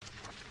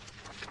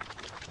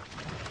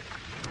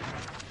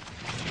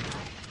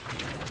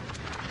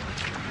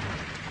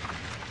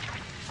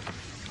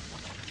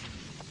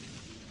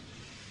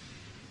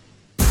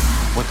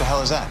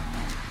hell is that?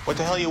 What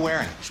the hell are you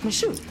wearing? It's my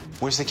suit.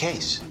 Where's the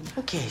case?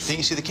 What case? Didn't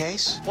you see the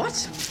case? What?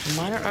 A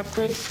minor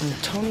upgrade from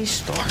Tony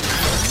Stark.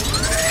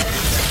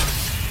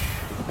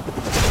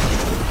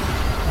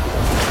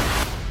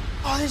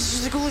 Oh, this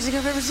is the coolest thing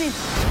I've ever seen.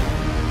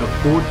 The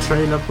full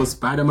trailer for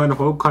Spider-Man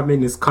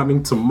Homecoming is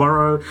coming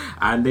tomorrow,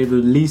 and they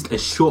released a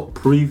short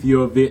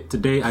preview of it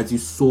today, as you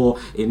saw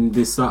in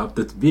this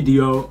this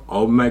video.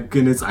 Oh my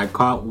goodness, I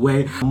can't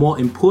wait. More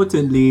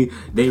importantly,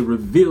 they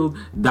revealed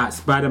that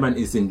Spider-Man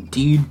is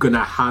indeed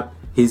gonna have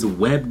his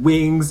web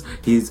wings,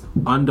 his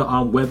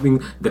underarm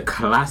webbing, the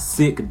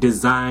classic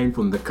design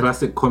from the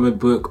classic comic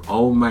book.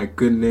 Oh my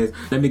goodness.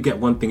 Let me get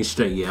one thing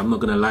straight here. I'm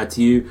not gonna lie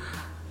to you.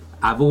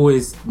 I've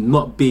always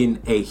not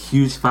been a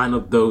huge fan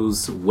of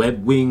those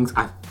web wings.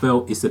 I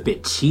felt it's a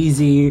bit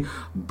cheesy,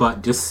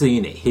 but just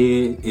seeing it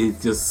here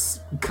is just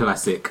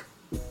classic.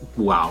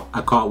 Wow,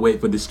 I can't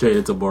wait for this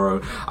trailer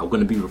tomorrow. I'm going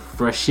to be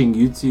refreshing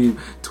YouTube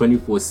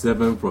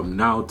 24/7 from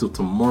now till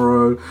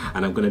tomorrow,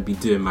 and I'm going to be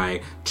doing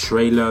my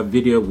trailer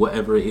video,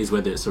 whatever it is,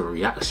 whether it's a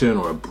reaction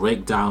or a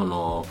breakdown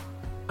or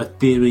a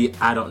theory,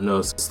 I don't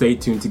know. So stay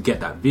tuned to get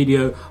that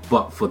video.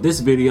 But for this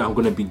video, I'm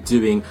going to be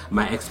doing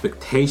my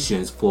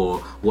expectations for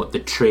what the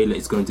trailer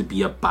is going to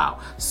be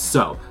about.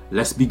 So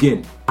let's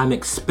begin. I'm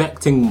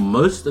expecting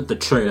most of the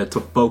trailer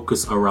to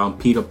focus around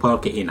Peter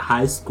Parker in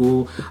high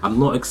school. I'm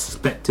not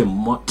expecting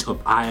much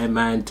of Iron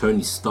Man,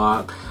 Tony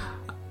Stark.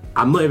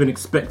 I'm not even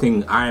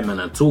expecting Iron Man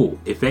at all.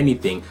 If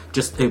anything,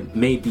 just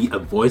maybe a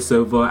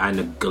voiceover and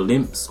a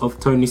glimpse of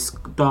Tony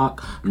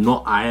Stark,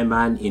 not Iron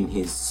Man in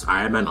his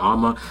Iron Man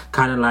armor.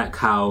 Kind of like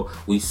how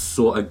we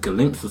saw a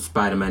glimpse of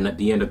Spider-Man at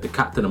the end of the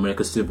Captain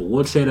America Civil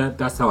War trailer.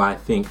 That's how I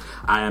think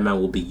Iron Man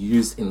will be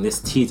used in this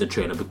teaser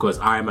trailer, because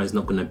Iron Man is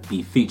not going to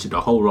be featured a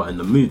whole lot in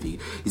the movie.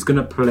 He's going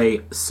to play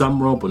some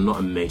role, but not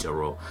a major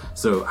role.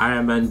 So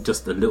Iron Man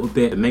just a little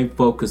bit. The main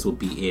focus will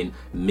be in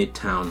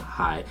Midtown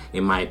High,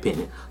 in my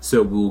opinion.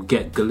 So we'll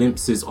get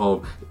glimpses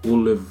of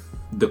all of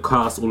the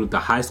cast, all of the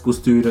high school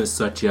students,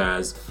 such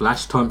as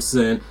Flash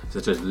Thompson,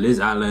 such as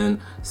Liz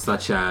Allen,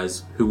 such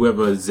as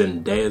whoever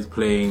Zendaya is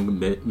playing,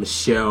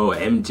 Michelle,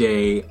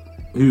 MJ,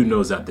 who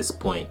knows at this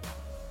point.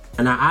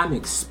 And I am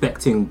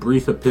expecting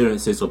brief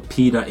appearances of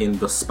Peter in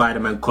the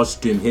Spider-Man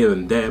costume here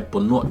and there,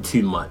 but not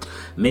too much.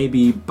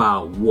 Maybe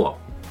about what,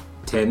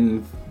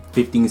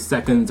 10-15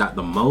 seconds at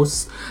the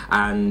most,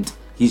 and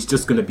he's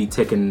just going to be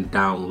taking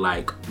down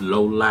like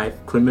low-life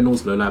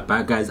criminals, low-life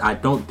bad guys. I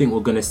don't think we're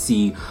going to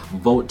see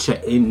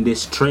Vulture in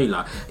this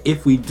trailer.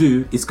 If we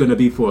do, it's going to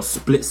be for a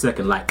split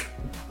second, like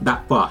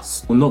that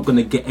fast. We're not going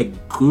to get a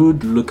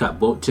good look at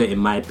Vulture, in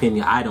my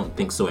opinion. I don't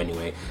think so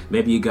anyway.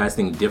 Maybe you guys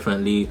think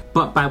differently.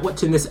 But by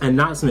watching this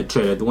announcement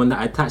trailer, the one that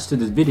I attached to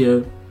this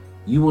video,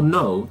 you will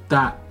know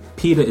that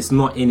Peter is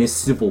not in his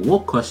Civil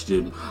War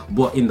costume,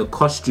 but in the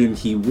costume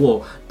he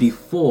wore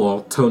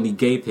before Tony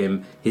gave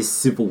him his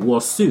Civil War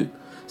suit.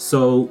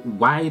 So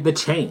why the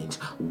change?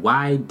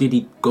 Why did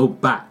he go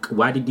back?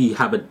 Why did he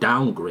have a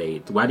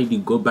downgrade? Why did he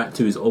go back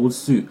to his old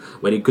suit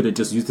when he could have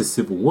just used the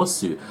Civil War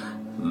suit?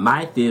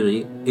 My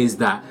theory is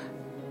that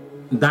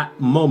that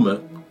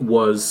moment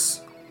was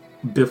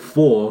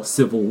before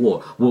Civil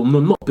War. Well, no,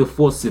 not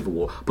before Civil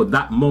War, but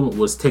that moment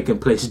was taking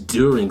place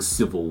during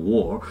Civil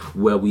War,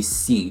 where we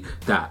see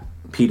that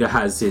Peter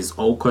has his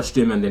old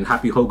costume, and then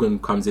Happy Hogan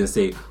comes in and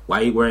say,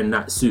 why are you wearing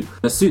that suit?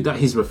 The suit that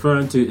he's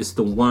referring to is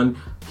the one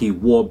he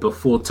wore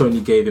before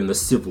Tony gave him the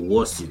Civil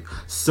War suit.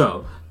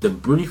 So the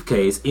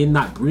briefcase, in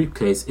that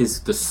briefcase is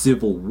the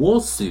Civil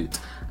War suit.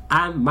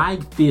 And my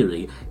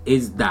theory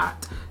is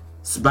that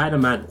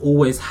Spider-Man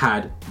always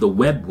had the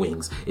web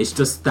wings. It's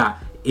just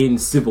that in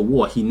Civil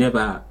War he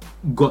never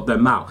got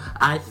them out.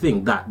 I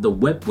think that the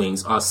web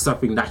wings are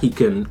something that he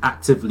can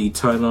actively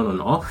turn on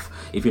and off,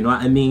 if you know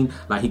what I mean.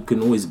 Like he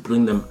can always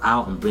bring them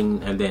out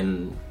and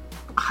then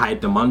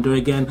hide them under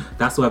again.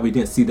 That's why we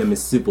didn't see them in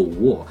Civil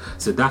War.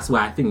 So that's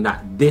why I think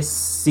that this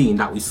scene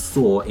that we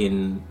saw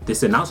in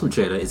this announcement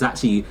trailer is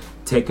actually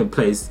taking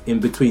place in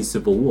between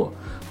Civil War.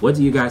 What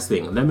do you guys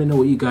think? Let me know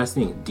what you guys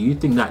think. Do you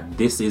think that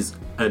this is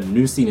a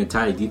new scene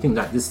entirely? Do you think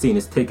that this scene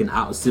is taken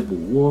out of Civil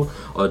War,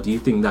 or do you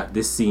think that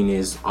this scene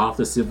is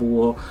after Civil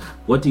War?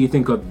 What do you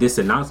think of this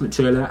announcement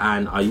trailer,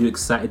 and are you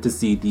excited to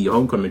see the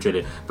Homecoming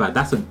trailer? But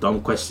that's a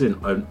dumb question,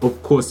 and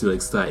of course you're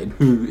excited.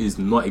 Who is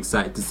not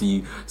excited to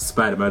see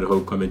Spider-Man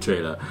Homecoming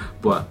trailer?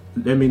 But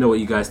let me know what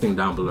you guys think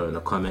down below in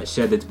the comments.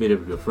 Share this video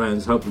with your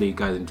friends. Hopefully you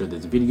guys enjoyed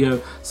this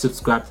video.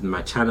 Subscribe to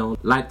my channel,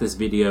 like this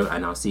video,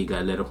 and I'll see you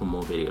guys later for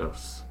more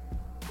videos.